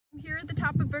I'm here at the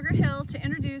top of Burger Hill to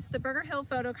introduce the Burger Hill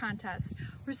Photo Contest.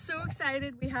 We're so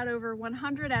excited. We had over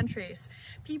 100 entries.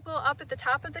 People up at the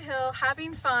top of the hill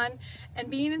having fun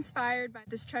and being inspired by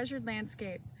this treasured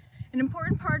landscape. An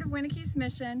important part of Winnakee's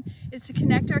mission is to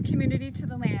connect our community to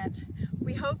the land.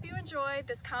 We hope you enjoy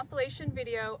this compilation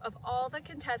video of all the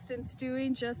contestants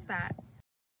doing just that.